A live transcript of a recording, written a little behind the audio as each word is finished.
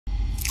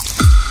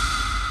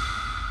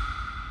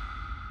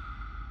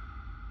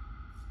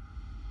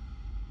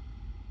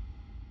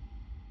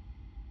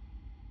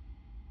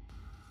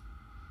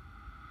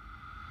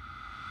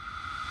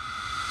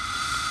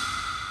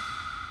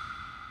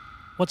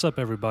What's up,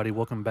 everybody?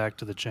 Welcome back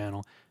to the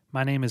channel.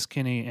 My name is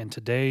Kenny, and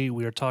today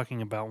we are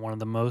talking about one of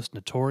the most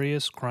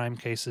notorious crime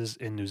cases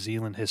in New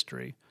Zealand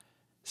history.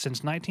 Since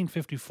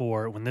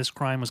 1954, when this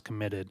crime was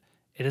committed,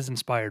 it has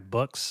inspired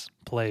books,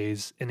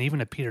 plays, and even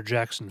a Peter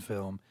Jackson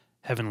film,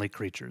 Heavenly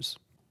Creatures.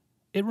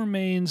 It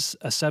remains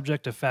a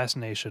subject of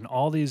fascination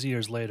all these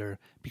years later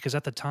because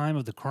at the time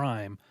of the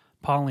crime,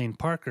 Pauline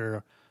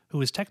Parker, who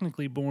was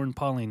technically born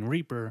Pauline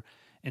Rieper,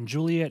 and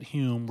Juliet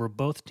Hulme were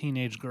both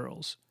teenage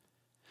girls.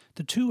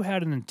 The two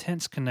had an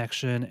intense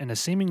connection and a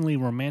seemingly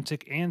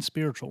romantic and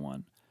spiritual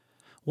one.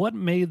 What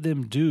made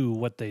them do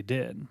what they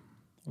did?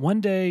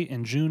 One day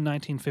in June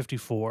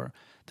 1954,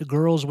 the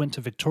girls went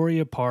to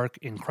Victoria Park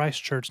in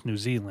Christchurch, New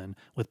Zealand,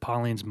 with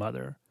Pauline's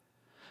mother.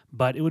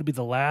 But it would be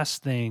the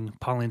last thing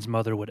Pauline's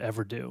mother would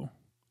ever do.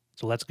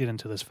 So let's get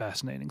into this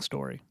fascinating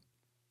story.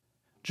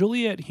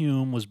 Juliet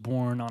Hulme was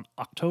born on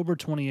October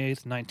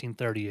 28,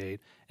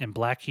 1938, in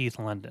Blackheath,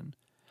 London.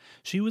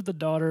 She was the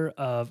daughter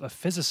of a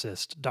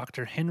physicist,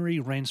 Dr. Henry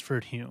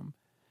Rainsford Hulme.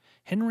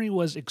 Henry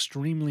was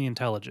extremely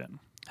intelligent,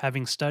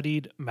 having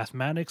studied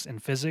mathematics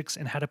and physics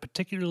and had a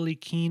particularly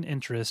keen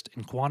interest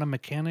in quantum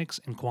mechanics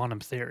and quantum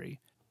theory.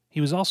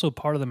 He was also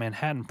part of the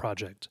Manhattan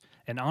Project,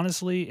 and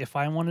honestly, if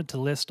I wanted to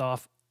list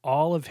off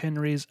all of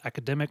Henry's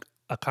academic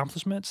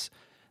accomplishments,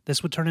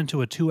 this would turn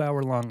into a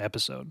 2-hour-long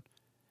episode.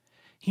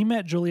 He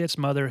met Juliet's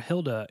mother,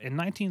 Hilda, in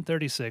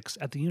 1936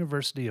 at the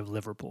University of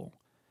Liverpool.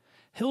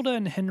 Hilda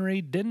and Henry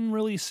didn't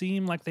really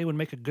seem like they would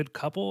make a good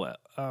couple,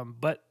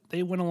 but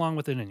they went along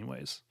with it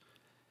anyways.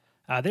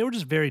 They were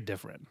just very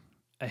different.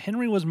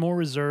 Henry was more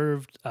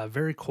reserved,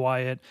 very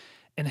quiet,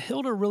 and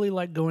Hilda really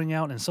liked going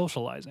out and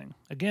socializing.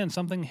 Again,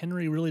 something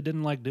Henry really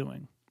didn't like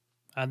doing.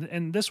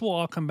 And this will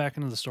all come back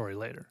into the story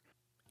later.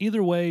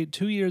 Either way,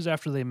 2 years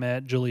after they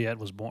met, Juliet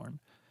was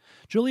born.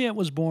 Juliet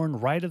was born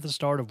right at the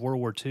start of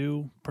World War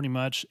II, pretty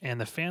much, and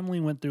the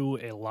family went through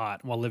a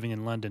lot while living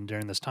in London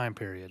during this time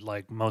period,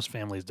 like most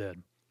families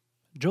did.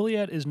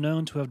 Juliet is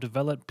known to have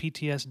developed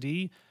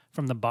PTSD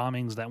from the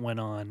bombings that went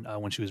on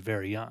when she was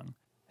very young.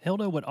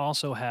 Hilda would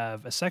also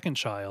have a second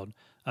child,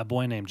 a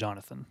boy named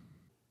Jonathan.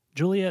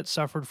 Juliet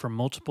suffered from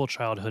multiple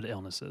childhood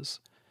illnesses: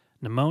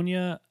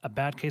 pneumonia, a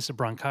bad case of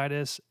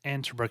bronchitis,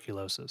 and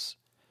tuberculosis.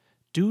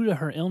 Due to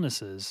her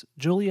illnesses,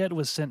 Juliet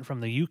was sent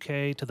from the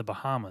UK to the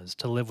Bahamas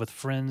to live with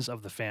friends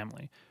of the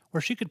family,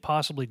 where she could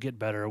possibly get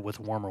better with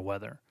warmer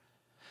weather.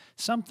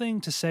 Something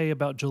to say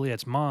about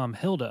Juliet's mom,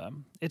 Hilda.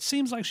 It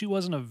seems like she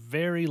wasn't a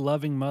very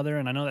loving mother,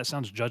 and I know that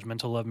sounds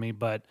judgmental of me,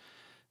 but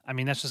I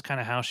mean, that's just kind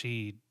of how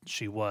she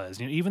was.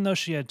 You know, even though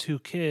she had 2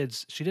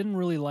 kids, she didn't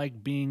really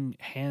like being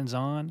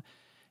hands-on,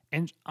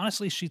 and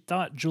honestly, she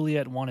thought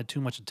Juliet wanted too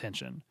much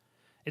attention.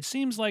 It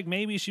seems like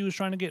maybe she was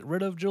trying to get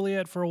rid of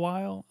Juliet for a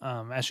while,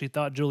 as she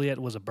thought Juliet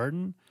was a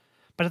burden.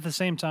 But at the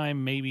same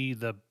time, maybe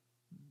the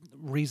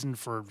reason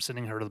for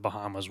sending her to the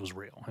Bahamas was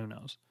real. Who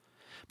knows?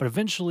 But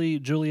eventually,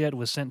 Juliet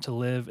was sent to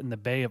live in the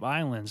Bay of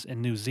Islands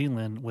in New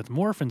Zealand with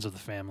more friends of the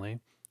family.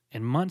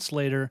 And months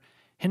later,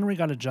 Henry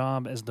got a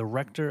job as the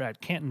rector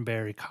at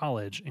Canterbury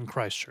College in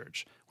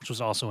Christchurch, which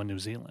was also in New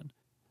Zealand.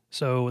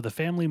 So the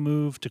family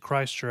moved to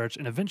Christchurch,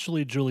 and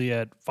eventually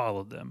Juliet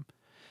followed them.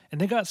 And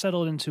they got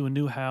settled into a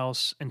new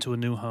house, into a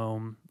new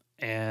home.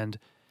 And,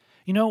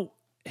 you know,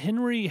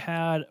 Henry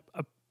had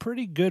a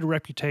pretty good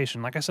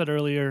reputation. Like I said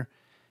earlier,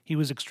 he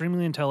was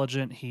extremely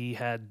intelligent. He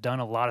had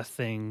done a lot of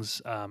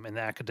things in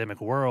the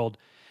academic world.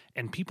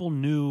 And people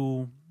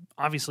knew,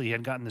 obviously, he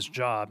had gotten this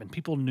job, and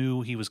people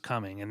knew he was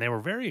coming. And they were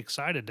very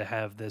excited to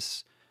have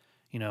this,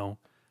 you know,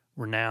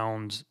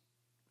 renowned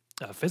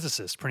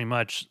physicist pretty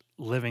much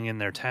living in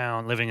their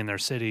town, living in their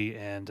city,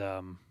 and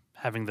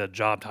having the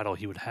job title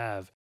he would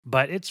have.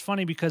 But it's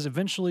funny because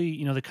eventually,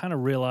 you know, they kind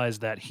of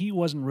realized that he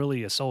wasn't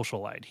really a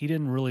socialite. He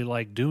didn't really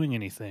like doing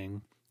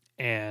anything.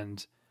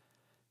 And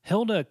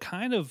Hilda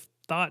kind of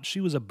thought she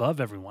was above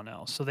everyone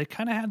else. So they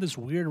kind of had this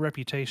weird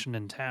reputation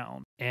in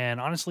town. And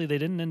honestly, they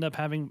didn't end up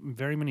having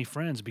very many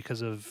friends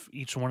because of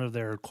each one of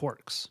their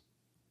quirks.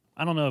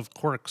 I don't know if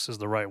quirks is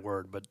the right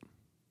word, but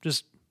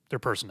just their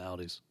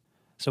personalities.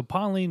 So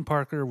Pauline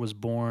Parker was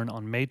born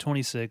on May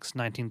 26,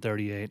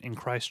 1938 in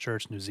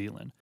Christchurch, New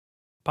Zealand.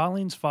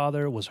 Pauline's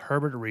father was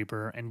Herbert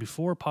Rieper, and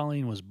before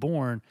Pauline was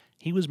born,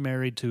 he was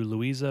married to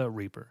Louisa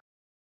Rieper.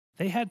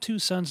 They had 2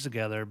 sons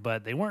together,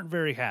 but they weren't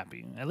very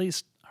happy. At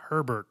least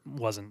Herbert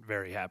wasn't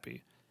very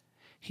happy.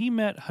 He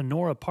met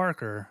Honora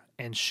Parker,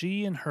 and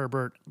she and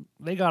Herbert,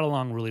 they got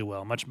along really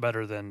well, much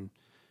better than,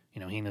 you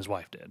know, he and his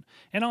wife did.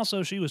 And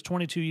also, she was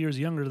 22 years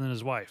younger than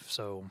his wife,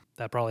 so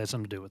that probably had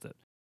something to do with it.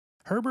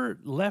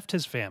 Herbert left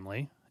his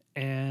family,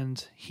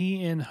 and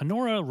he and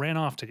Honora ran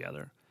off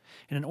together.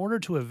 And in order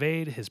to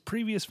evade his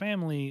previous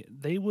family,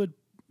 they would,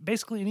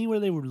 basically anywhere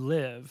they would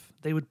live,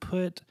 they would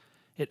put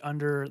it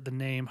under the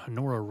name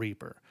Honora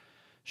Rieper,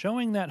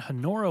 showing that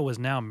Honora was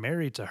now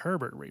married to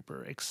Herbert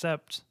Rieper,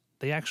 except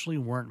they actually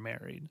weren't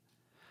married.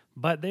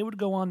 But they would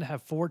go on to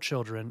have 4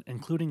 children,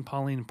 including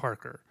Pauline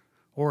Parker,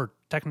 or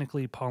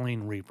technically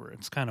Pauline Rieper.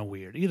 It's kind of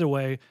weird. Either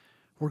way,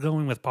 we're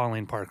going with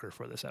Pauline Parker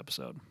for this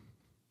episode.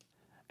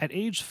 At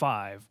age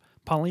 5,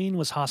 Pauline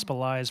was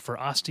hospitalized for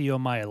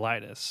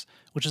osteomyelitis,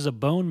 which is a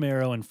bone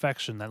marrow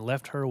infection that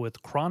left her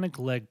with chronic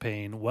leg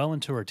pain well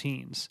into her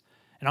teens.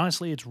 And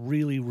honestly, it's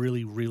really,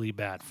 really, really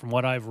bad. From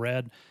what I've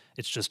read,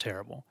 it's just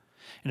terrible.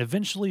 And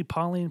eventually,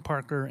 Pauline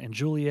Parker and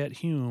Juliet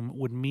Hulme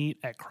would meet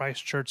at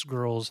Christ Church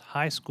Girls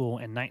High School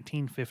in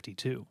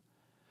 1952.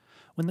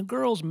 When the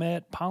girls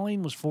met,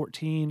 Pauline was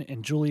 14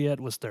 and Juliet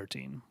was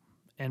 13.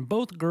 And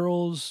both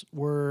girls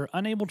were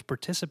unable to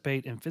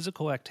participate in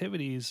physical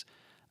activities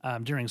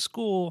during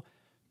school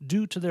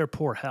due to their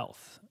poor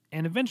health.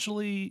 And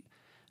eventually,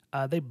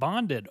 they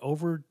bonded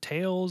over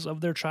tales of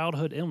their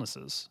childhood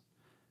illnesses.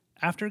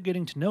 After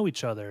getting to know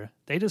each other,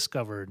 they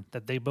discovered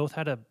that they both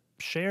had a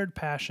shared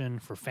passion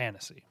for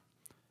fantasy.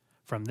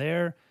 From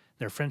there,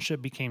 their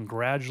friendship became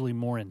gradually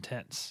more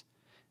intense.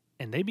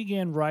 And they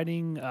began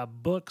writing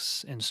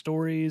books and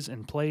stories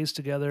and plays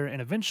together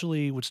and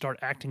eventually would start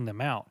acting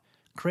them out,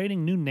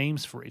 creating new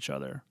names for each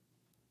other.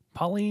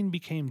 Pauline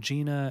became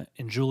Gina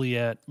and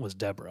Juliet was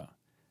Deborah.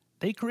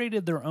 They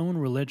created their own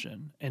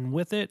religion, and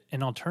with it,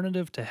 an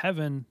alternative to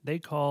heaven they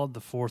called the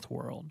Fourth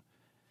World.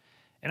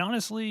 And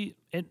honestly,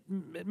 it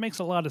makes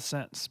a lot of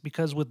sense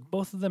because with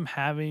both of them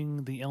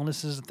having the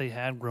illnesses that they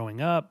had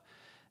growing up,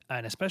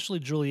 and especially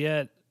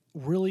Juliet,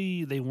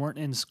 really they weren't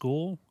in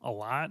school a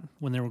lot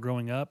when they were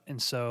growing up, and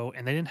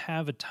they didn't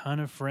have a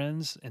ton of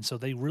friends, and so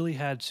they really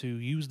had to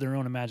use their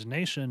own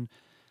imagination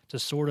to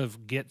sort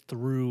of get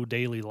through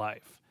daily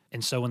life.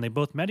 And so when they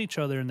both met each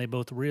other and they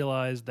both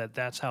realized that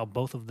that's how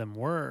both of them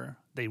were,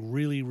 they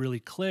really,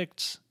 really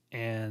clicked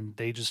and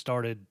they just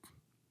started,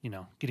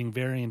 getting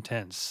very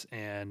intense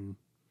and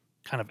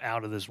kind of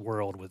out of this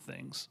world with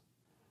things.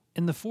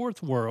 In the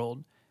Fourth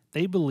World,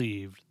 they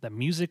believed that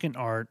music and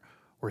art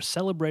were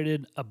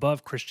celebrated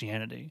above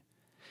Christianity.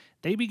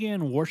 They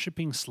began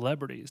worshiping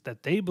celebrities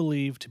that they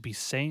believed to be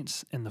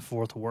saints in the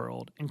Fourth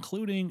World,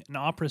 including an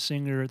opera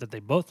singer that they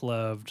both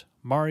loved,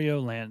 Mario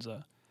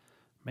Lanza.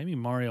 Maybe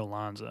Mario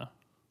Lanza.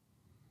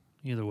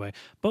 Either way,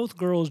 both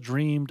girls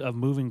dreamed of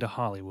moving to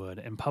Hollywood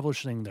and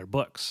publishing their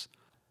books.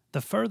 The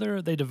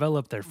further they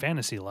developed their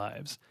fantasy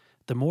lives,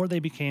 the more they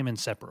became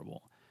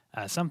inseparable,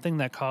 something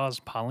that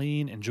caused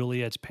Pauline and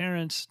Juliet's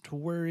parents to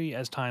worry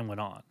as time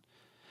went on.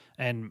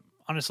 And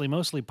honestly,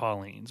 mostly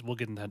Pauline's. We'll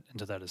get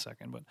into that in a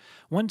second. But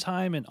one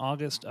time in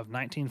August of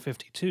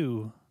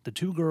 1952, the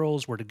two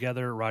girls were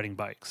together riding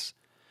bikes.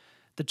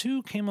 The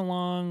two came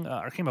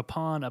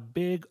upon a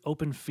big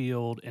open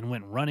field and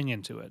went running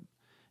into it.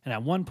 And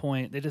at one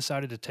point, they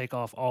decided to take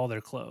off all their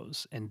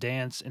clothes and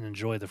dance and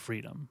enjoy the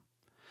freedom.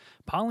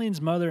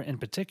 Pauline's mother in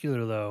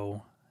particular,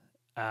 though,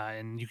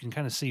 and you can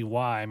kind of see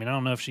why. I mean, I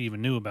don't know if she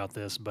even knew about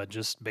this, but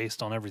just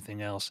based on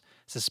everything else,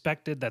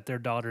 suspected that their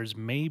daughters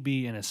may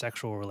be in a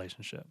sexual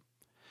relationship.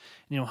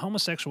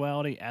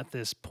 Homosexuality at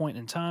this point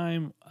in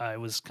time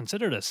was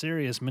considered a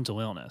serious mental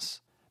illness.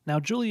 Now,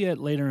 Juliet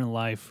later in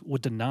life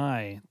would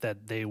deny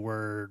that they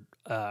were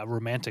a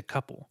romantic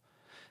couple,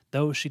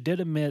 though she did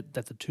admit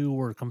that the two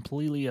were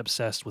completely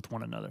obsessed with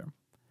one another.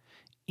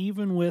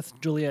 Even with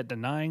Juliet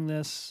denying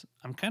this,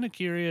 I'm kind of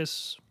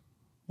curious,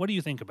 what do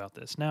you think about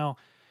this? Now,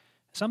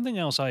 something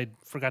else I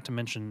forgot to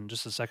mention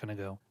just a second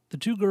ago. The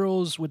two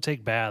girls would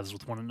take baths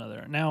with one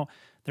another. Now,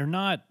 they're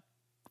not,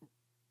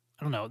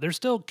 they're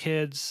still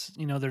kids.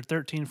 They're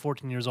 13,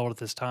 14 years old at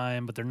this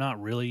time, but they're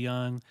not really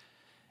young.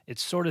 It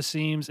sort of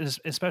seems,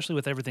 especially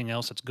with everything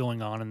else that's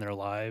going on in their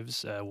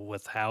lives,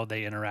 with how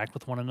they interact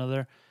with one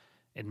another,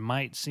 it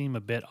might seem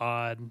a bit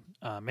odd.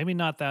 Maybe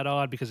not that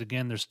odd because,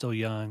 again, they're still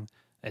young.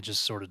 It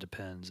just sort of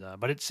depends.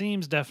 But it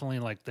seems definitely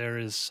like there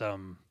is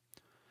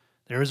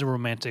a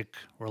romantic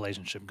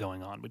relationship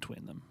going on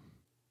between them.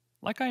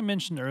 Like I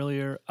mentioned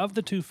earlier, of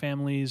the two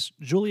families,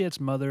 Juliet's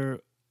mother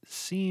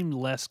seemed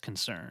less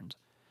concerned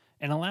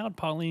and allowed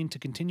Pauline to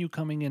continue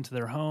coming into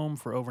their home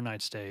for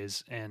overnight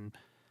stays. And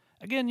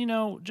again,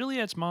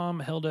 Juliet's mom,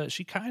 Hilda,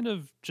 she kind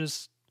of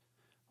just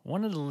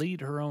wanted to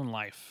lead her own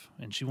life,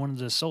 and she wanted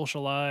to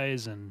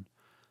socialize and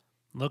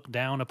look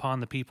down upon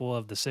the people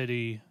of the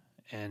city,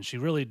 and she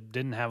really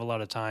didn't have a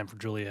lot of time for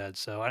Juliet,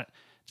 so it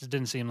just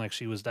didn't seem like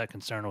she was that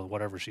concerned with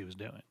whatever she was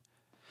doing.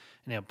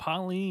 And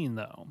Pauline,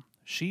 though,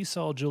 she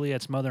saw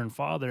Juliet's mother and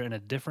father in a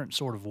different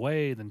sort of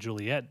way than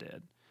Juliet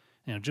did.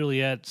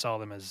 Juliet saw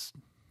them as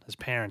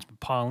parents, but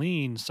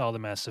Pauline saw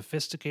them as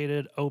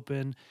sophisticated,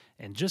 open,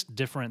 and just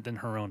different than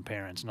her own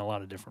parents in a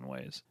lot of different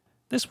ways.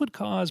 This would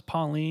cause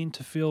Pauline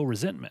to feel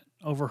resentment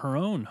over her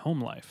own home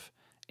life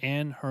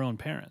and her own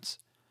parents.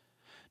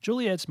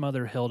 Juliet's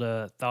mother,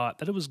 Hilda, thought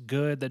that it was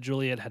good that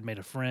Juliet had made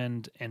a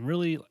friend, and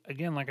really,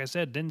 again, like I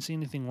said, didn't see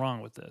anything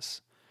wrong with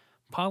this.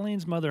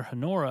 Pauline's mother,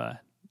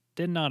 Honora,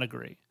 did not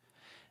agree.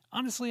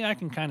 Honestly, I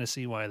can kind of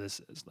see why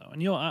this is, though.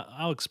 And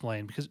I'll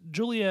explain, because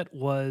Juliet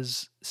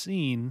was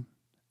seen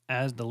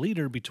as the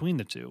leader between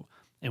the two,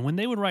 and when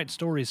they would write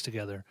stories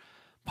together,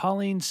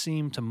 Pauline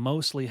seemed to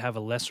mostly have a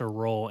lesser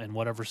role in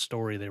whatever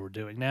story they were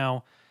doing.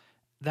 Now,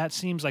 that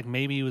seems like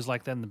maybe it was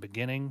like that in the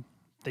beginning.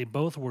 They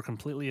both were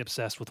completely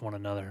obsessed with one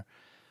another,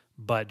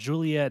 but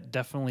Juliet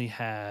definitely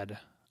had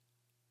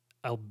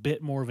a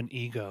bit more of an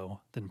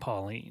ego than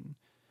Pauline.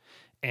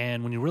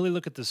 And when you really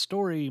look at this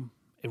story,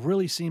 it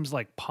really seems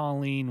like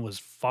Pauline was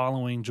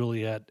following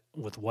Juliet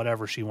with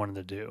whatever she wanted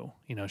to do.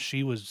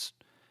 She was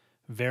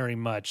very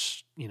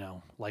much,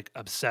 like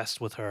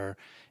obsessed with her.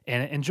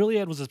 And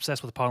Juliet was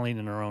obsessed with Pauline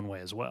in her own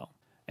way as well.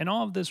 And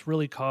all of this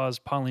really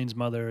caused Pauline's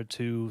mother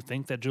to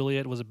think that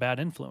Juliet was a bad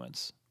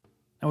influence.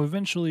 Now,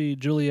 eventually,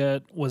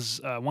 Juliet was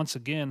once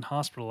again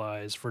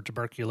hospitalized for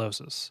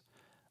tuberculosis.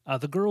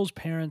 The girls'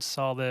 parents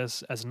saw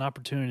this as an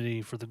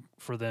opportunity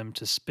for them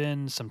to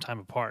spend some time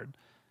apart,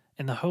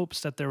 in the hopes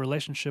that their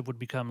relationship would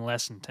become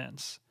less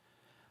intense.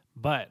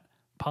 But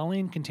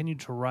Pauline continued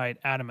to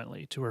write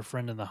adamantly to her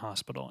friend in the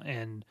hospital,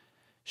 and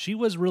she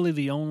was really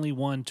the only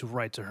one to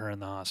write to her in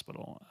the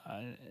hospital.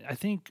 I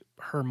think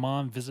her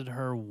mom visited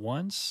her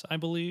once, I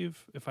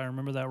believe, if I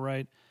remember that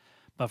right.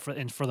 But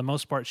for the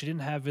most part, she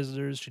didn't have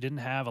visitors. She didn't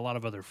have a lot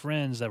of other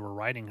friends that were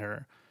writing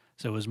her.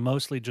 So it was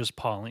mostly just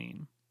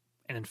Pauline.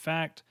 And in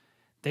fact,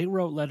 they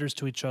wrote letters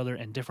to each other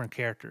in different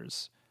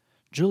characters.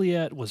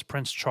 Juliet was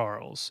Prince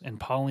Charles, and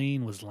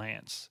Pauline was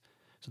Lance.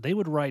 So they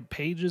would write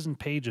pages and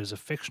pages of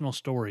fictional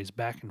stories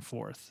back and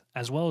forth,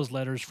 as well as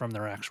letters from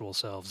their actual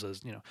selves.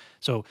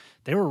 So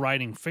they were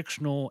writing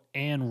fictional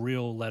and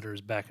real letters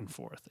back and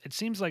forth. It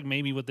seems like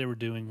maybe what they were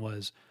doing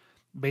was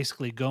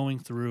basically going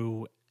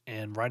through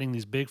and writing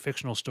these big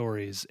fictional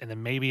stories, and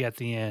then maybe at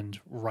the end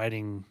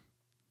writing,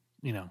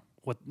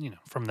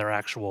 from their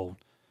actual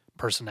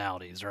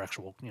personalities, their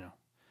actual,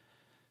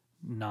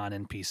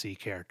 non-NPC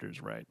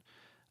characters, right?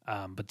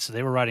 But so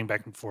they were writing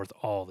back and forth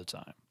all the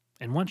time.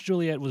 And once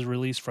Juliet was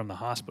released from the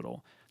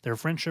hospital, their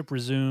friendship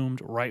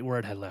resumed right where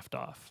it had left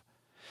off.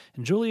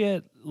 And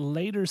Juliet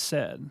later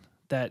said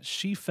that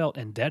she felt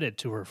indebted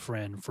to her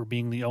friend for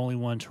being the only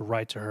one to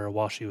write to her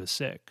while she was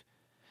sick.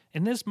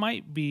 And this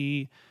might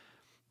be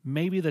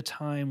maybe the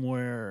time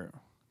where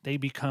they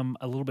become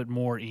a little bit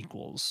more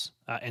equals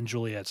in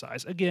Juliet's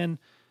eyes. Again,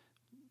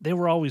 they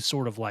were always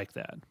sort of like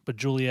that, but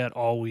Juliet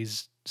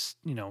always,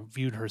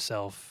 viewed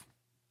herself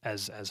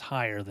as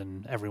higher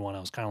than everyone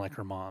else, kind of like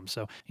her mom.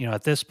 So,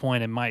 at this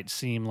point, it might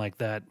seem like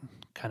that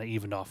kind of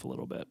evened off a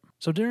little bit.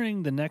 So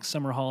during the next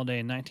summer holiday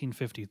in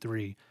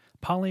 1953,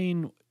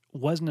 Pauline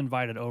wasn't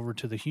invited over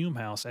to the Hulme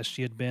house as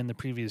she had been the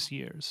previous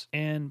years.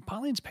 And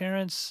Pauline's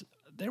parents,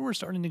 they were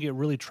starting to get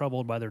really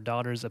troubled by their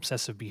daughter's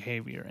obsessive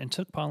behavior and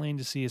took Pauline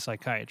to see a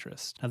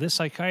psychiatrist. Now, this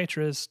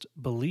psychiatrist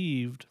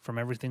believed, from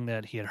everything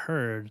that he had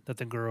heard, that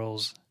the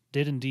girls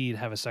did indeed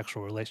have a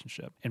sexual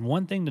relationship. And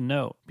one thing to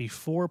note,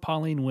 before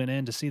Pauline went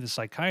in to see the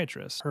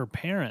psychiatrist, her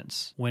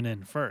parents went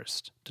in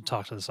first to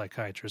talk to the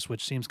psychiatrist,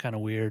 which seems kind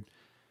of weird.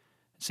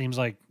 It seems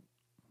like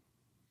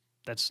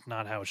that's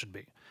not how it should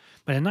be.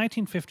 But in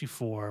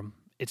 1954,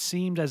 it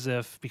seemed as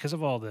if, because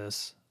of all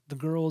this, the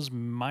girls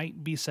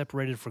might be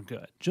separated for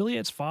good.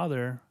 Juliet's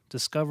father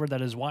discovered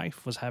that his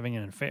wife was having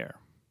an affair.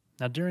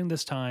 Now, during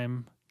this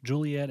time,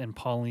 Juliet and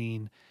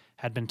Pauline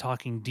had been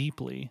talking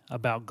deeply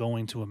about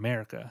going to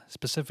America,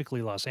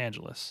 specifically Los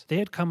Angeles. They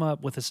had come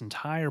up with this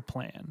entire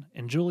plan,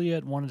 and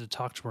Juliet wanted to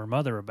talk to her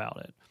mother about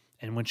it.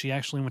 And when she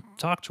actually went to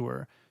talk to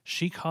her,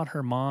 she caught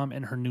her mom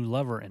and her new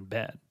lover in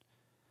bed.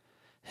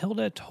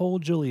 Hilda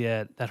told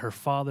Juliet that her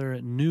father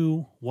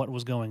knew what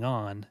was going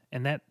on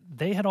and that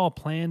they had all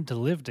planned to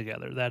live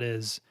together. That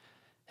is,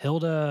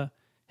 Hilda,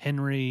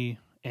 Henry,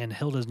 and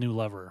Hilda's new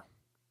lover,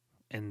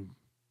 and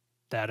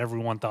that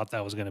everyone thought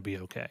that was going to be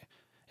okay.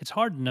 It's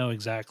hard to know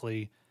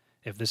exactly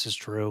if this is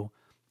true.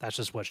 That's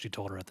just what she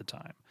told her at the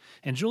time.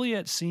 And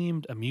Juliet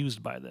seemed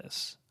amused by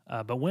this,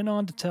 but went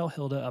on to tell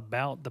Hilda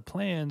about the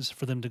plans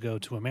for them to go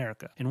to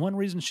America. And one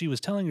reason she was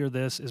telling her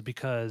this is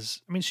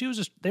because,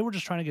 they were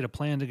just trying to get a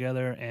plan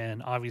together,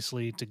 and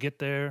obviously to get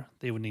there,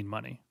 they would need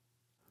money.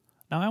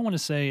 Now, I want to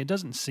say it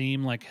doesn't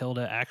seem like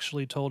Hilda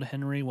actually told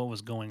Henry what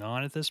was going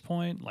on at this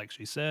point, like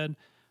she said,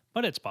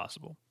 but it's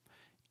possible.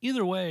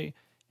 Either way,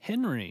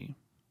 Henry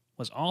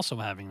was also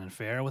having an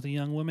affair with a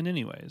young woman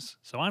anyways,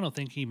 so I don't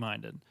think he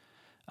minded.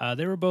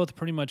 They were both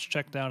pretty much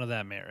checked out of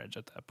that marriage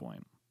at that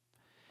point.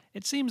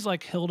 It seems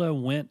like Hilda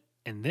went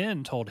and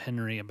then told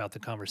Henry about the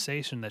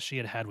conversation that she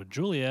had had with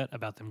Juliet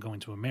about them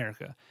going to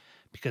America,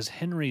 because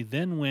Henry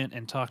then went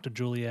and talked to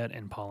Juliet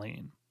and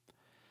Pauline.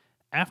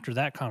 After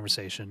that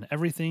conversation,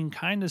 everything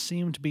kind of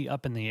seemed to be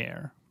up in the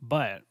air,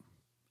 but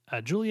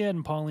Juliet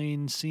and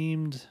Pauline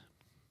seemed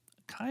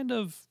kind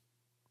of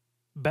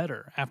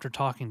better after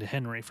talking to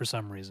Henry for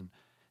some reason.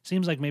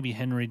 Seems like maybe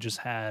Henry just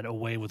had a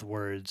way with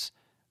words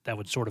that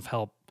would sort of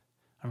help,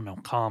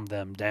 calm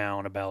them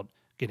down about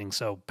getting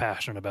so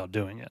passionate about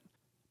doing it.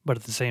 But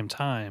at the same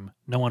time,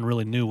 no one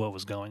really knew what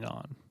was going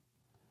on.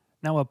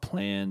 Now, a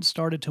plan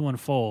started to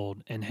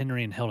unfold in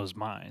Henry and Hilda's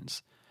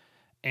minds.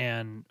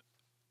 And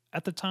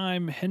at the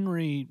time,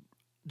 Henry,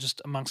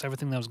 just amongst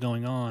everything that was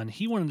going on,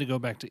 he wanted to go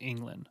back to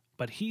England,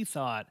 but he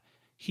thought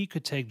he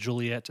could take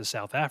Juliet to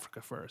South Africa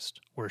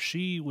first, where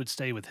she would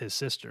stay with his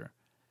sister.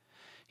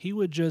 He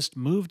would just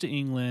move to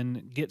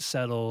England, get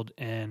settled,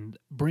 and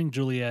bring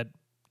Juliet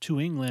to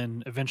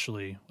England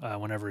eventually,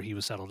 whenever he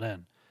was settled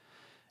in.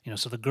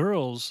 So the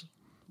girls,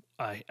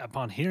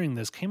 upon hearing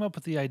this, came up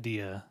with the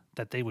idea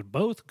that they would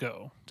both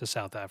go to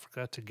South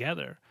Africa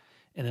together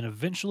and then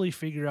eventually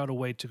figure out a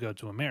way to go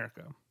to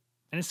America.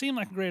 And it seemed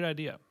like a great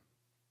idea.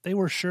 They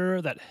were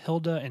sure that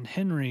Hilda and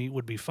Henry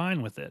would be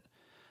fine with it,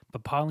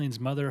 but Pauline's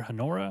mother,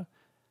 Honora,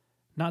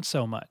 not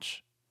so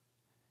much.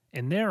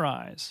 In their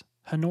eyes,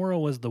 Honora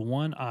was the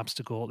one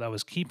obstacle that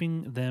was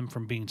keeping them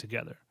from being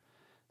together,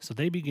 so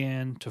they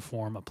began to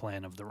form a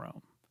plan of their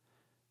own.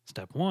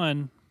 Step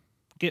 1,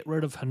 get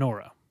rid of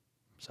Honora,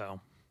 so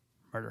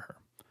murder her.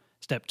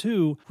 Step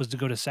 2 was to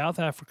go to South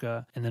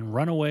Africa and then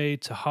run away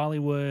to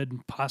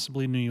Hollywood,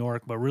 possibly New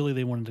York, but really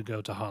they wanted to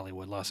go to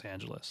Hollywood, Los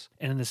Angeles.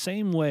 And in the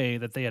same way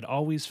that they had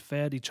always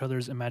fed each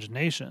other's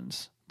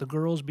imaginations, the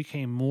girls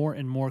became more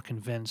and more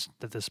convinced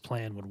that this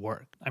plan would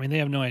work. I mean, they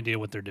have no idea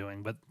what they're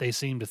doing, but they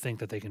seem to think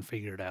that they can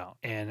figure it out.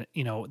 And,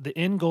 the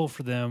end goal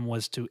for them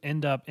was to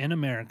end up in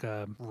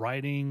America,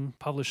 writing,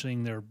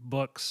 publishing their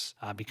books,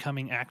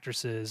 becoming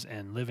actresses,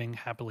 and living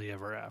happily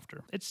ever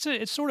after. It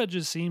sort of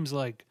just seems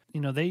like,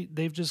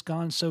 they've just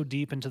gone so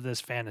deep into this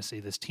fantasy,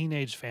 this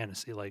teenage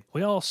fantasy. Like,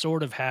 we all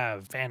sort of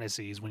have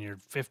fantasies when you're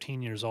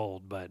 15 years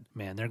old, but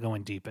man, they're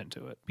going deep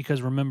into it.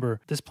 Because remember,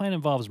 this plan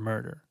involves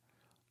murder.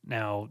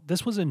 Now,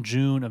 this was in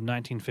June of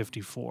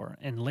 1954,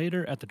 and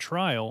later at the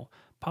trial,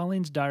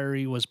 Pauline's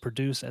diary was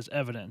produced as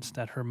evidence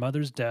that her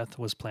mother's death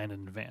was planned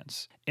in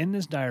advance. In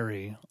this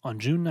diary, on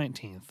June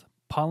 19th,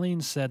 Pauline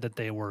said that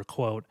they were,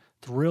 quote,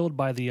 thrilled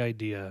by the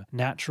idea.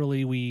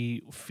 Naturally,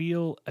 we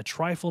feel a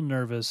trifle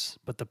nervous,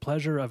 but the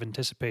pleasure of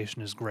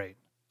anticipation is great,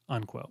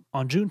 unquote.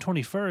 On June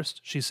 21st,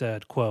 she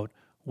said, quote,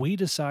 we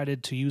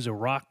decided to use a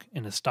rock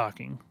in a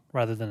stocking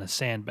rather than a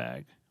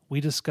sandbag.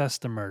 We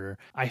discussed the murder.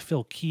 I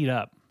feel keyed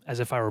up, as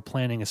if I were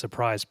planning a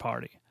surprise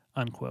party,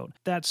 unquote.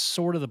 That's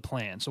sort of the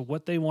plan. So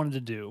what they wanted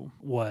to do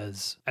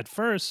was, at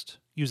first,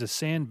 use a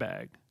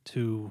sandbag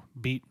to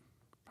beat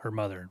her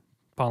mother,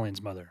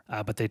 Pauline's mother.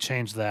 But they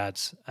changed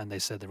that, and they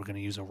said they were going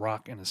to use a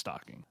rock in a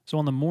stocking. So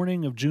on the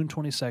morning of June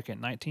 22nd,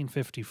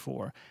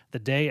 1954, the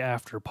day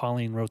after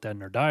Pauline wrote that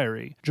in her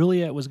diary,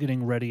 Juliet was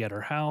getting ready at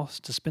her house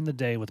to spend the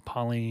day with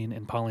Pauline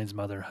and Pauline's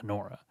mother,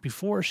 Honora.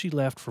 Before she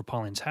left for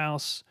Pauline's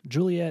house,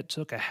 Juliet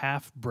took a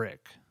half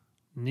brick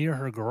near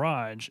her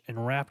garage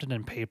and wrapped it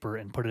in paper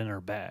and put it in her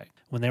bag.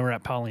 When they were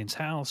at Pauline's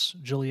house,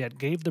 Juliet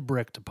gave the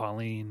brick to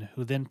Pauline,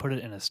 who then put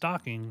it in a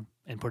stocking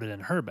and put it in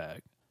her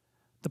bag.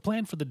 The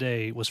plan for the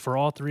day was for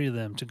all three of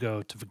them to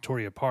go to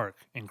Victoria Park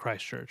in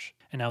Christchurch.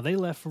 And now they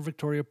left for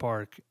Victoria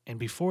Park, and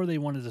before they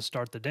wanted to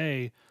start the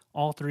day,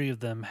 all three of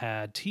them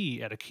had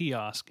tea at a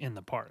kiosk in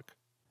the park.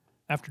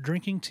 After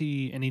drinking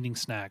tea and eating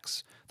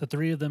snacks, the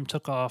three of them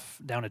took off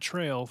down a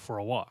trail for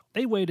a walk.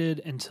 They waited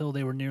until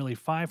they were nearly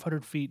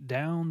 500 feet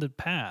down the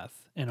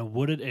path in a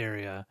wooded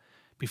area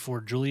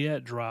before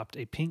Juliet dropped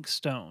a pink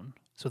stone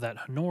so that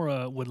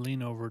Honora would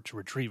lean over to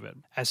retrieve it.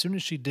 As soon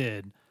as she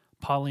did,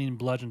 Pauline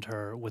bludgeoned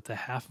her with the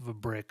half of a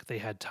brick they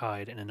had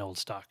tied in an old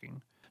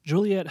stocking.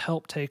 Juliet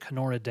helped take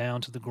Honora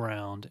down to the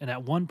ground and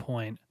at one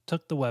point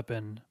took the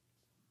weapon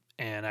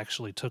and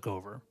actually took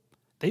over.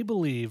 They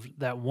believed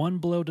that one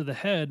blow to the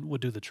head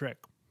would do the trick,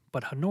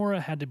 but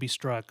Honora had to be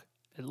struck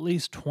at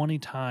least 20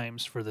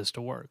 times for this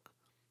to work.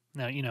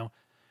 Now,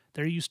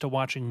 they're used to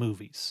watching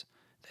movies.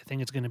 They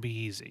think it's going to be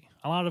easy.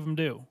 A lot of them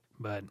do,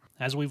 but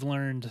as we've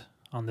learned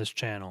on this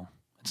channel,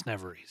 it's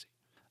never easy.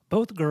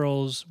 Both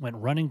girls went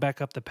running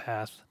back up the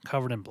path,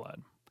 covered in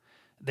blood.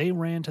 They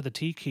ran to the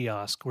tea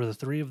kiosk where the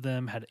three of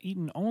them had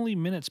eaten only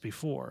minutes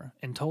before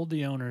and told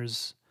the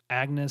owners,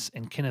 Agnes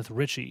and Kenneth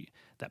Ritchie,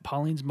 that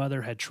Pauline's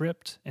mother had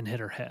tripped and hit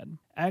her head.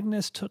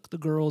 Agnes took the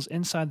girls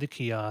inside the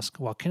kiosk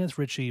while Kenneth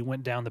Ritchie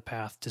went down the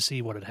path to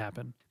see what had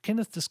happened.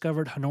 Kenneth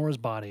discovered Honora's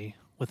body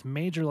with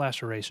major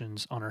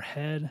lacerations on her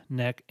head,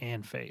 neck,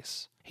 and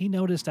face. He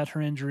noticed that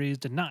her injuries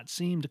did not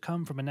seem to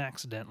come from an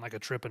accident like a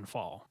trip and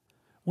fall.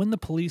 When the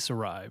police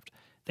arrived,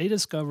 they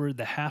discovered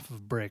the half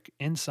of brick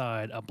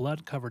inside a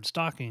blood-covered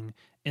stocking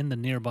in the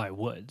nearby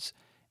woods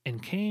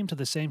and came to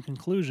the same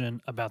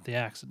conclusion about the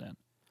accident.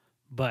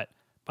 But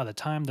by the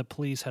time the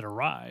police had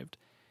arrived,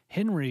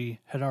 Henry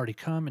had already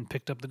come and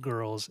picked up the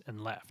girls and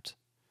left.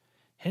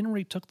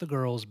 Henry took the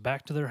girls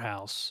back to their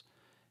house,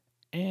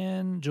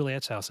 and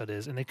Juliet's house that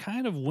is, and they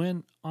kind of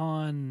went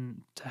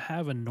on to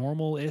have a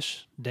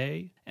normal-ish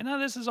day. And now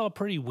this is all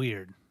pretty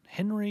weird.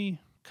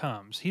 Henry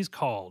comes. He's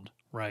called,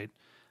 right,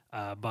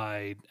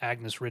 by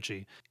Agnes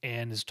Ritchie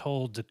and is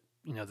told to,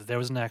 that there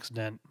was an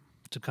accident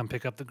to come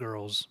pick up the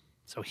girls.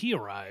 So he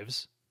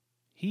arrives.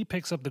 He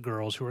picks up the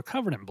girls who are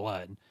covered in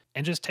blood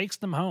and just takes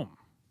them home,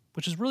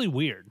 which is really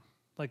weird.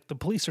 Like, the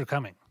police are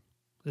coming.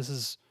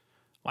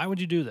 Why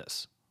would you do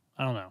this?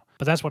 I don't know.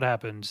 But that's what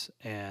happened,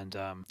 and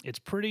it's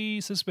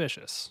pretty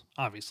suspicious,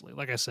 obviously.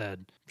 Like I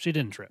said, she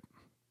didn't trip.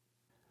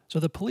 So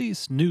the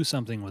police knew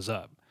something was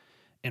up,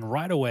 and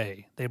right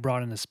away, they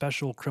brought in a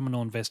special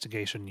criminal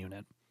investigation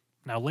unit.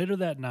 Now, later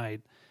that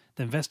night,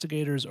 the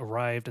investigators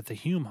arrived at the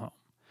Hulme home,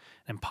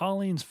 and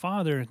Pauline's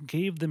father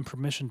gave them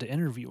permission to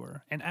interview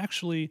her, and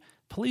actually,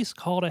 police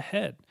called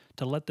ahead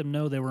to let them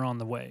know they were on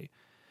the way.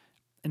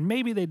 And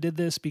maybe they did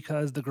this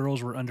because the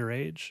girls were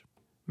underage.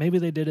 Maybe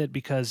they did it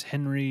because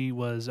Henry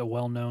was a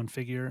well-known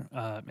figure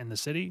in the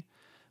city,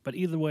 but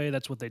either way,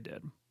 that's what they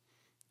did.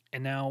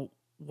 And now,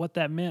 what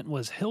that meant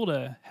was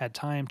Hilda had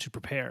time to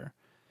prepare.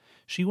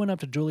 She went up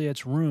to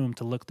Juliet's room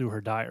to look through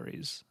her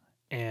diaries.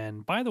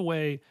 And by the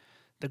way,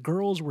 the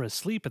girls were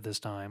asleep at this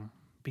time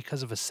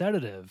because of a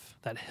sedative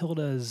that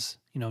Hilda's,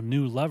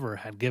 new lover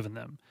had given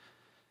them.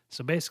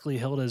 So basically,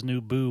 Hilda's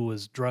new boo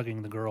was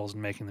drugging the girls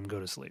and making them go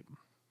to sleep.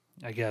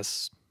 I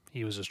guess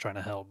he was just trying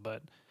to help,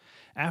 but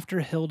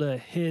after Hilda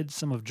hid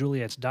some of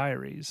Juliet's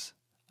diaries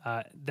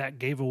that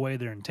gave away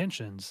their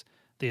intentions,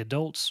 the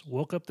adults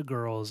woke up the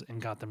girls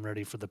and got them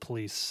ready for the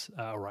police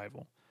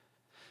arrival.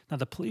 Now,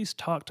 the police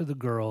talked to the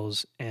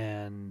girls,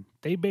 and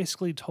they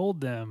basically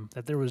told them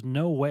that there was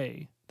no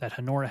way that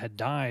Honora had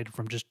died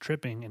from just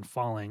tripping and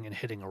falling and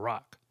hitting a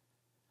rock.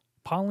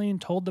 Pauline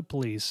told the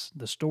police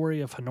the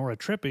story of Honora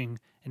tripping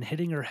and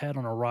hitting her head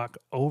on a rock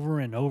over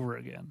and over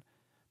again,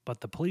 but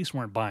the police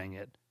weren't buying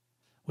it,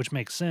 which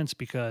makes sense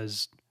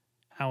because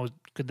how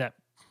could that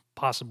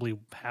possibly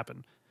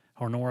happen?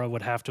 Honora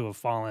would have to have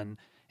fallen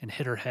and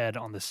hit her head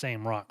on the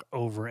same rock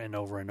over and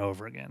over and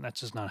over again. That's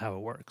just not how it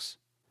works.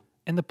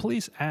 And the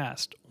police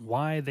asked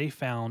why they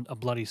found a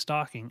bloody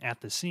stocking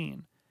at the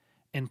scene,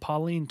 and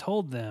Pauline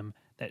told them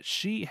that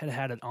she had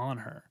had it on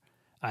her.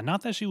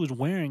 Not that she was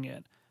wearing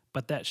it,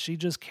 but that she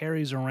just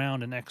carries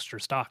around an extra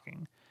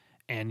stocking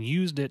and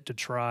used it to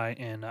try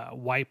and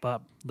wipe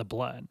up the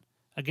blood.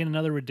 Again,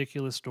 another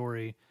ridiculous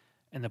story,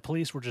 and the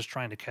police were just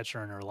trying to catch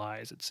her in her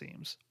lies, it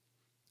seems.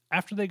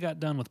 After they got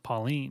done with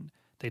Pauline,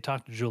 they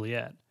talked to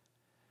Juliet.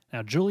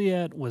 Now,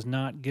 Juliet was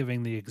not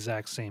giving the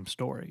exact same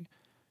story.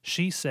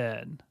 She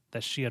said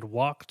that she had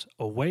walked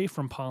away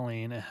from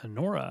Pauline and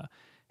Honora,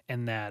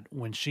 and that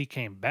when she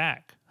came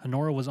back,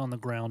 Honora was on the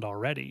ground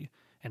already,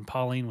 and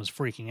Pauline was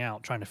freaking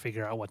out, trying to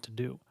figure out what to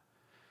do.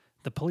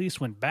 The police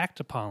went back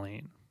to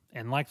Pauline,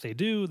 and like they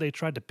do, they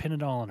tried to pin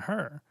it all on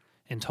her,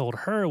 and told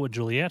her what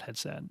Juliet had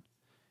said.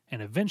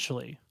 And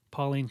eventually,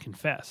 Pauline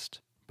confessed,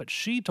 but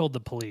she told the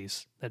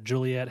police that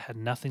Juliet had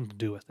nothing to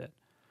do with it,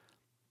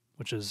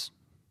 which is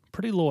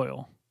pretty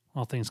loyal,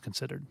 all things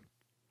considered.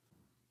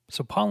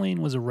 So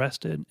Pauline was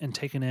arrested and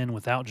taken in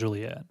without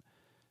Juliet.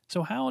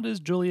 So how does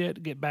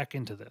Juliet get back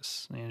into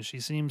this? And she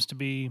seems to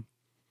be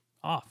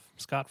off,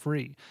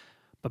 scot-free.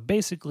 But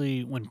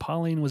basically, when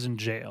Pauline was in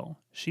jail,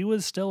 she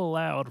was still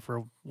allowed,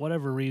 for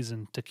whatever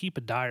reason, to keep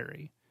a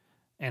diary.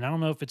 And I don't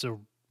know if it's a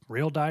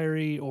real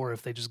diary or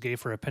if they just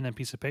gave her a pen and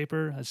piece of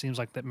paper. It seems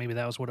like that maybe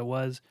that was what it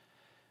was.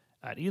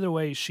 Either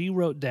way, she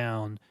wrote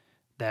down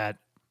that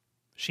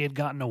she had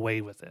gotten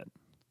away with it.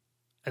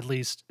 At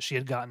least she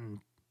had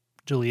gotten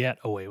Juliet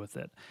away with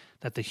it.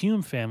 That the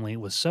Hulme family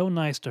was so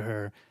nice to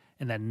her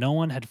and that no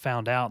one had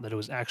found out that it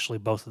was actually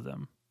both of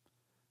them.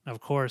 Now, of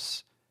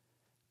course,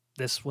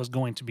 this was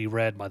going to be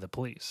read by the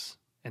police.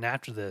 And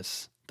after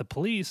this, the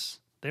police,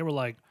 they were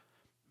like,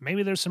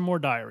 maybe there's some more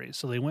diaries.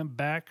 So they went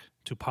back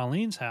to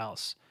Pauline's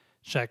house,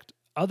 checked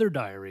other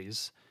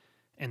diaries,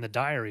 and the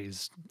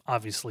diaries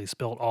obviously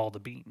spilled all the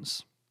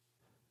beans.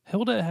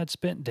 Hilda had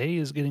spent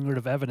days getting rid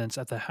of evidence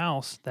at the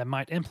house that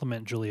might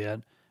implicate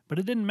Juliet, but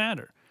it didn't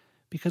matter,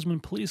 because when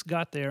police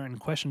got there and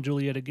questioned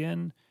Juliet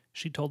again,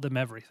 she told them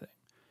everything.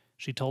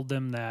 She told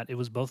them that it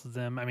was both of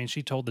them. I mean,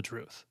 she told the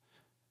truth.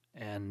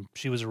 And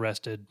she was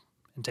arrested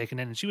and taken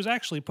in. And she was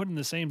actually put in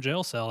the same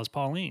jail cell as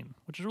Pauline,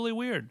 which is really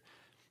weird.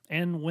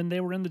 And when they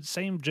were in the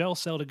same jail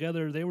cell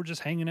together, they were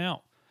just hanging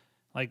out.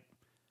 Like,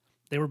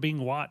 they were being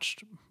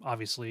watched,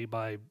 obviously,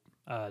 by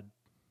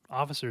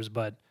officers,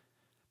 but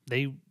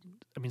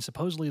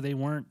supposedly they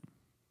weren't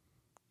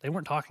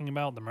talking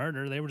about the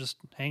murder. They were just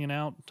hanging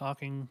out,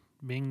 talking,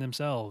 being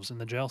themselves in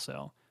the jail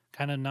cell,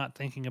 kind of not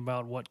thinking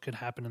about what could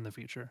happen in the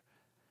future.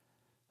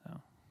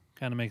 So,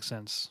 kind of makes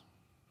sense,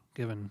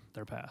 given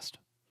their past.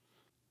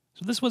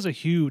 So this was a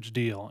huge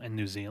deal in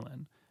New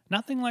Zealand.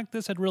 Nothing like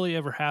this had really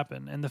ever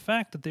happened, and the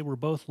fact that they were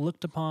both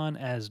looked upon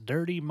as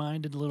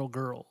dirty-minded little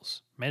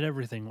girls made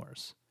everything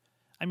worse.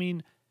 I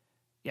mean,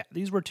 yeah,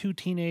 these were two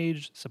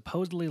teenage,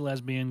 supposedly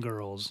lesbian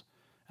girls.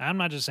 I'm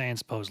not just saying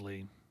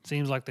supposedly,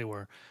 seems like they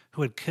were,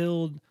 who had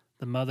killed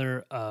the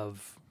mother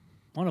of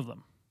one of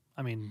them.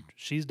 I mean,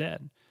 she's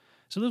dead.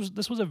 So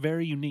this was a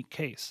very unique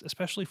case,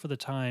 especially for the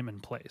time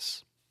and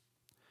place.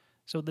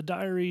 So the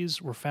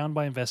diaries were found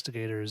by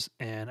investigators,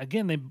 and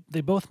again,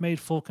 they both made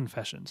full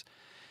confessions.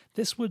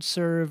 This would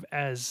serve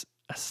as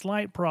a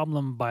slight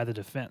problem by the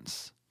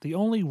defense. The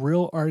only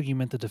real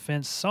argument the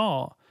defense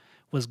saw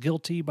was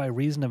guilty by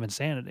reason of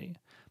insanity.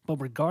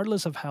 But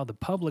regardless of how the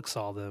public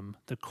saw them,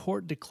 the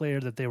court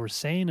declared that they were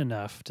sane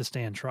enough to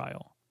stand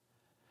trial.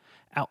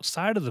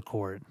 Outside of the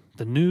court,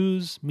 the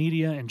news,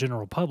 media, and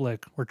general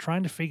public were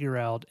trying to figure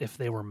out if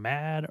they were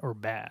mad or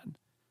bad.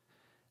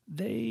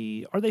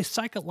 Are they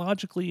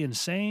psychologically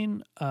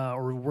insane,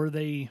 or were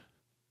they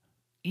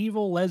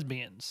evil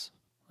lesbians?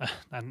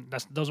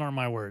 Those aren't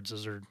my words.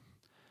 Those are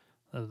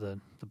the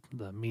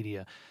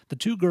media. The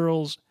two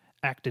girls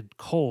acted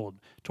cold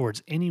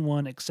towards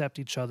anyone except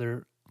each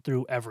other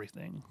through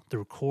everything,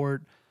 through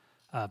court,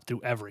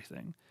 through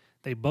everything.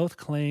 They both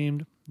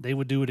claimed they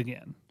would do it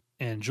again.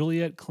 and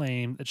Juliet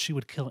claimed that she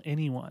would kill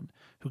anyone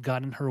who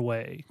got in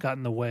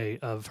the way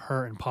of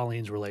her and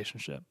Pauline's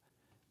relationship.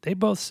 They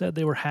both said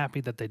they were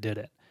happy that they did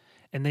it,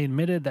 and they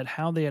admitted that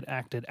how they had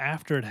acted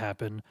after it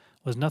happened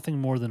was nothing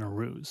more than a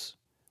ruse.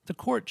 The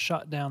court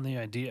shot down the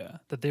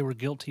idea that they were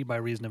guilty by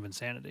reason of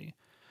insanity,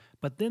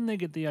 but then they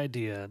get the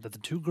idea that the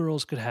two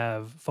girls could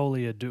have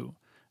folie à deux,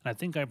 and I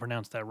think I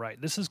pronounced that right.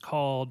 This is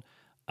called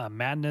a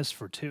madness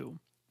for two.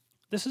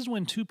 This is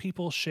when two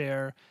people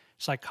share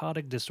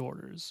psychotic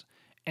disorders,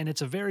 and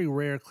it's a very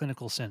rare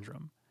clinical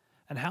syndrome.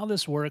 And how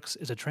this works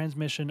is a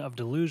transmission of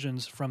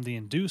delusions from the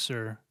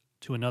inducer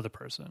to another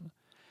person.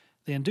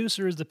 The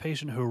inducer is the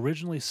patient who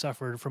originally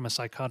suffered from a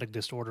psychotic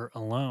disorder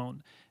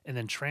alone and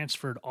then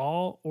transferred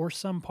all or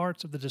some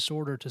parts of the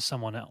disorder to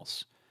someone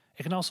else.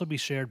 It can also be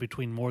shared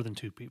between more than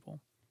two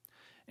people.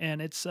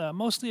 And it's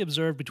mostly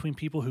observed between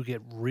people who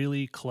get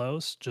really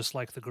close, just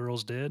like the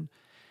girls did,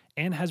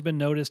 and has been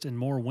noticed in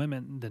more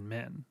women than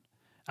men.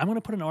 I'm going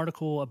to put an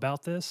article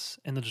about this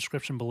in the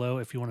description below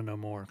if you want to know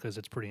more, because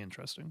it's pretty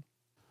interesting.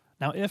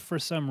 Now, if for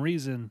some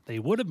reason they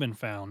would have been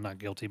found not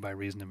guilty by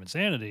reason of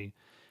insanity,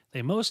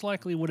 they most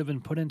likely would have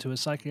been put into a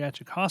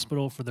psychiatric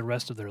hospital for the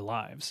rest of their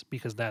lives,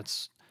 because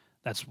that's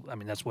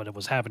what it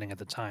was happening at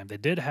the time. They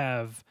did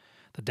have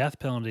the death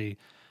penalty,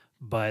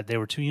 but they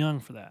were too young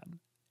for that.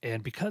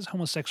 And because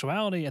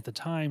homosexuality at the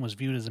time was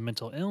viewed as a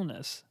mental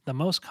illness, the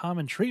most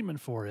common treatment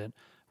for it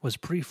was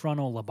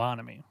prefrontal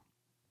lobotomy.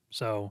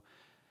 So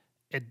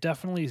it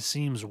definitely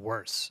seems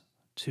worse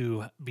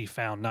to be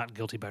found not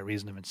guilty by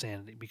reason of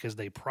insanity, because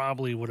they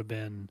probably would have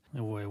been,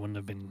 it wouldn't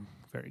have been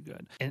very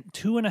good. In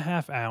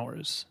 2.5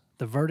 hours,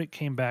 the verdict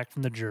came back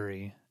from the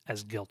jury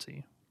as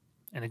guilty.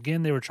 And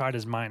again, they were tried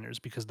as minors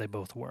because they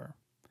both were.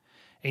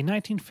 A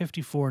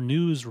 1954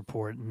 news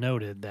report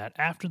noted that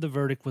after the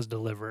verdict was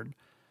delivered,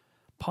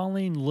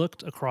 Pauline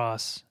looked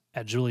across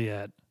at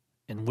Juliet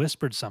and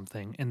whispered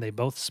something, and they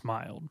both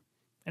smiled.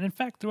 And in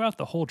fact, throughout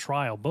the whole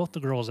trial, both the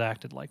girls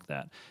acted like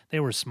that. They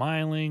were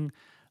smiling,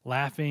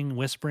 laughing,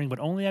 whispering, but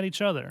only at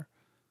each other.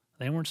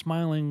 They weren't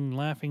smiling,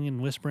 laughing,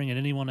 and whispering at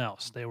anyone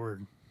else. They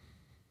were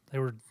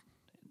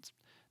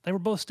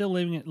both still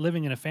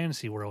living in a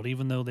fantasy world,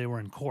 even though they were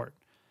in court.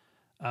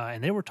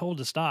 And they were told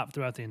to stop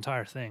throughout the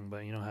entire thing,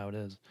 but you know how it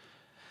is.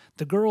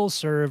 The girls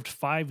served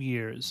 5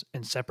 years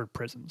in separate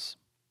prisons.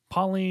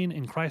 Pauline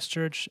in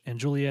Christchurch and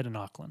Juliet in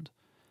Auckland.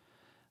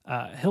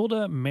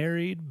 Hilda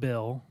married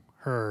Bill,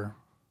 her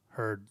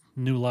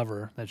new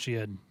lover that she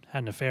had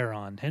an affair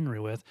on, Henry,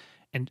 with,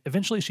 and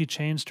eventually she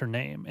changed her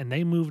name, and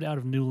they moved out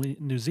of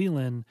New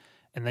Zealand,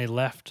 and they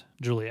left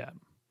Juliet.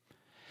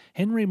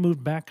 Henry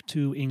moved back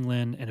to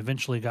England and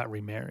eventually got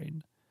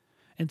remarried.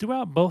 And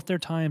throughout both their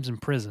times in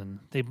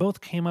prison, they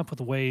both came up with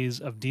ways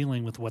of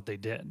dealing with what they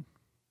did.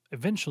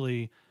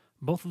 Eventually,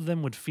 both of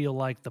them would feel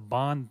like the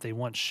bond they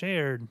once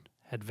shared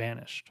had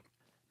vanished.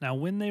 Now,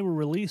 when they were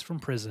released from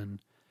prison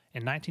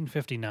in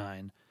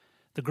 1959,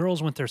 the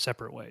girls went their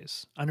separate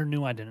ways, under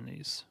new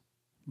identities.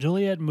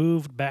 Juliet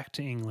moved back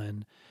to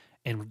England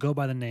and would go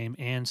by the name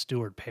Anne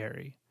Stewart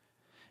Perry.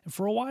 And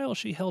for a while,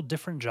 she held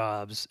different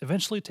jobs,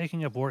 eventually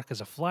taking up work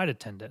as a flight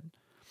attendant.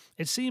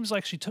 It seems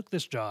like she took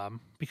this job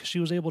because she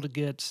was able to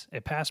get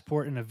a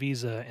passport and a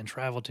visa and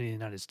travel to the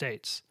United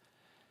States.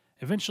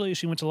 Eventually,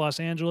 she went to Los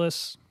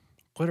Angeles,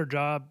 quit her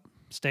job,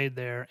 stayed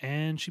there,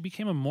 and she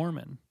became a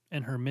Mormon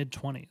in her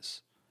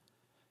mid-20s.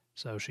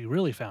 So she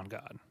really found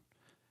God.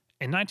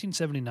 In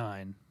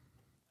 1979,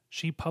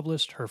 she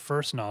published her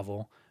first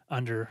novel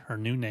under her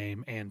new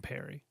name, Anne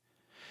Perry.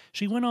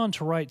 She went on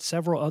to write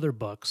several other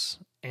books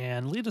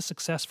and lead a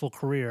successful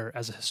career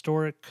as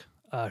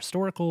a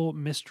historical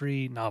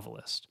mystery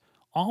novelist,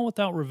 all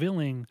without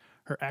revealing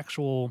her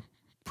actual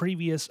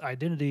previous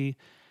identity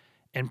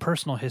and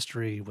personal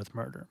history with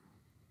murder.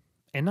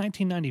 In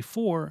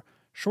 1994,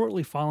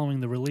 shortly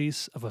following the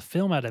release of a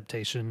film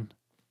adaptation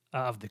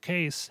of the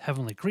case,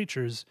 Heavenly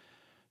Creatures,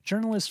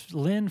 journalist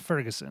Lynn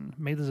Ferguson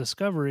made the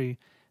discovery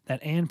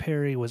that Anne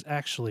Perry was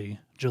actually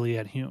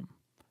Juliet Hulme.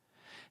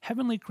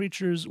 Heavenly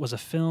Creatures was a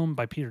film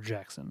by Peter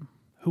Jackson,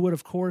 who would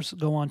of course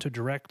go on to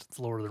direct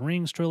the Lord of the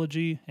Rings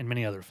trilogy and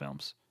many other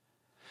films.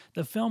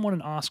 The film won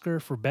an Oscar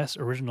for Best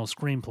Original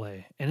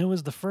Screenplay, and it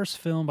was the first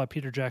film by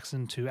Peter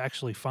Jackson to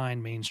actually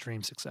find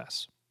mainstream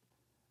success.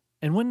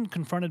 And when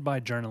confronted by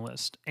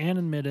journalists, Anne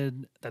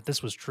admitted that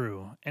this was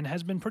true and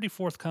has been pretty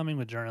forthcoming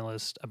with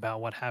journalists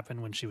about what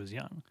happened when she was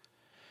young.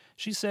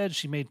 She said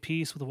she made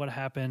peace with what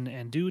happened,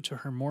 and due to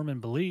her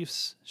Mormon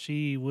beliefs,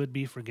 she would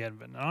be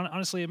forgiven.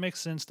 Honestly, it makes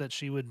sense that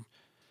she would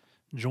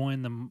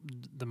join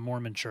the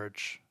Mormon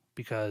church,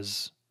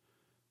 because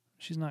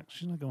she's not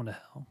going to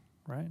hell,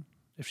 right?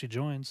 If she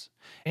joins.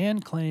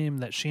 Anne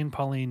claimed that she and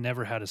Pauline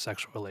never had a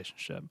sexual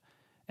relationship,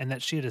 and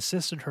that she had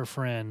assisted her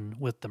friend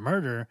with the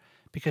murder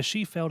because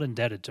she felt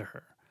indebted to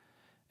her,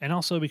 and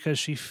also because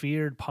she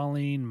feared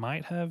Pauline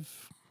might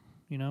have,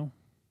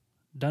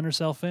 done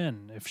herself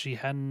in if she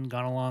hadn't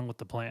gone along with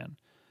the plan.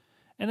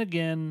 And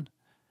again,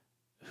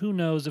 who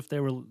knows if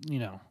they were,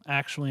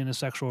 actually in a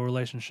sexual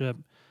relationship.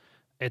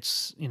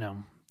 It's,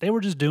 they were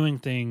just doing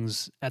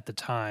things at the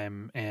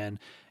time. And,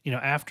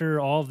 after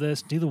all of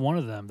this, neither one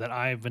of them that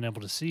I've been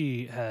able to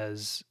see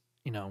has,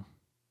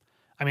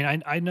 I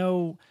mean, I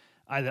know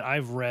that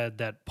I've read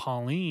that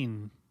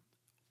Pauline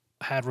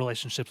had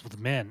relationships with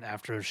men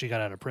after she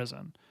got out of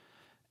prison.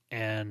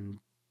 And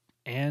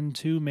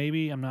two,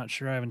 maybe, I'm not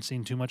sure. I haven't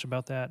seen too much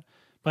about that.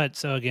 But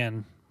so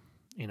again,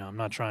 I'm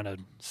not trying to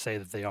say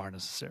that they are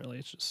necessarily.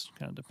 It just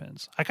kind of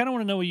depends. I kind of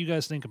want to know what you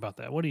guys think about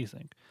that. What do you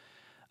think?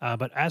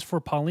 But as for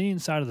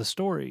Pauline's side of the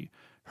story,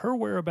 her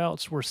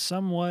whereabouts were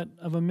somewhat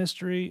of a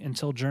mystery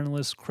until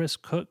journalist Chris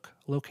Cook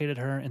located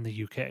her in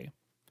the UK.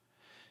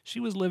 She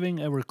was living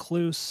a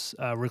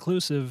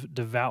reclusive,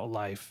 devout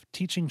life,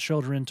 teaching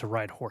children to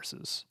ride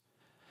horses.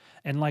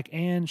 And like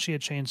Anne, she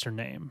had changed her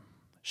name.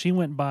 She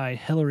went by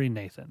Hilary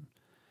Nathan.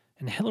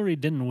 And Hilary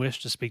didn't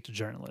wish to speak to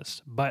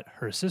journalists, but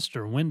her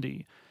sister,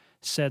 Wendy,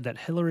 said that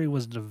Hilary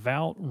was a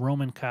devout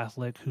Roman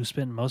Catholic who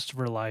spent most of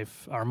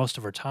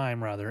her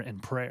time in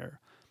prayer,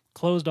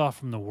 closed off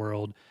from the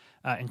world,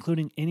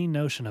 including any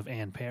notion of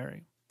Anne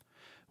Perry.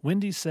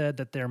 Wendy said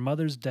that their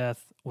mother's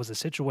death was a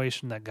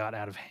situation that got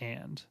out of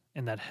hand,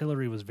 and that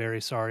Hilary was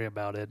very sorry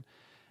about it,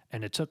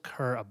 and it took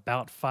her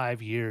about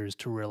 5 years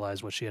to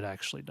realize what she had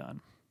actually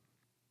done.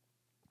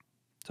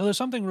 So there's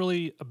something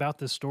really about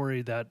this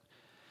story that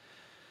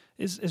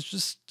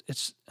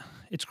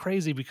it's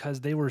crazy, because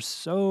they were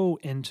so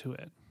into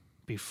it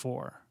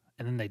before,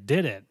 and then they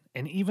did it,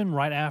 and even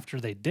right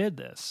after they did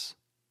this,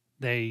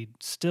 they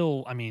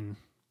still,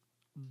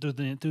 through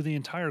the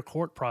entire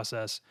court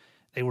process,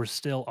 they were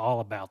still all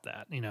about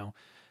that.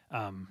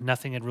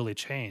 Nothing had really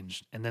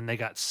changed, and then they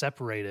got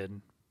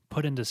separated,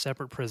 put into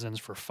separate prisons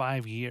for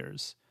 5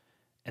 years,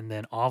 and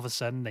then all of a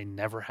sudden they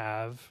never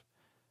have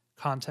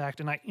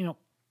contact. And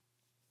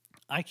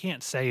I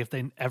can't say if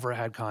they ever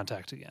had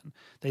contact again.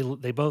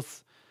 They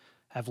both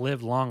have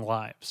lived long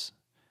lives,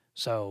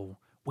 so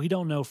we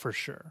don't know for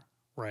sure,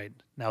 right?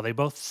 Now, they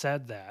both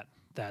said that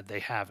they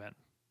haven't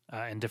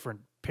in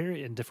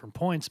different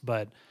points,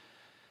 but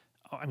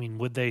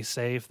would they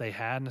say if they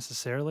had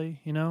necessarily?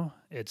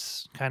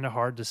 It's kind of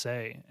hard to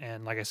say.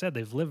 And like I said,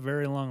 they've lived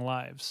very long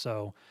lives,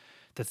 so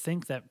to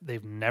think that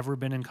they've never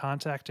been in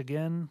contact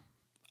again,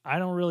 I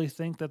don't really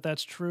think that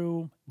that's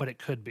true, but it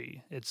could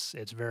be. It's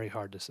very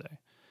hard to say.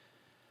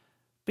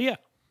 But yeah,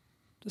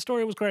 the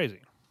story was crazy.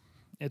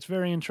 It's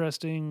very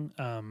interesting.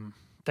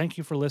 Thank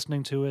you for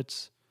listening to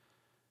it.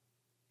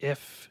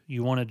 If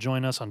you want to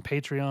join us on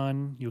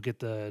Patreon, you'll get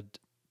the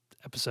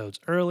episodes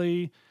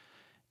early.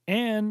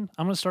 And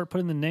I'm going to start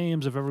putting the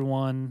names of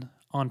everyone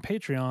on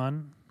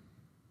Patreon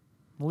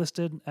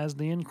listed as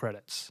the end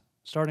credits,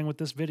 starting with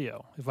this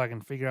video, if I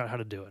can figure out how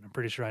to do it. I'm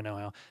pretty sure I know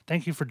how.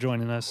 Thank you for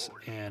joining us,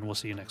 and we'll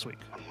see you next week.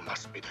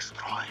 Must be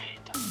destroyed.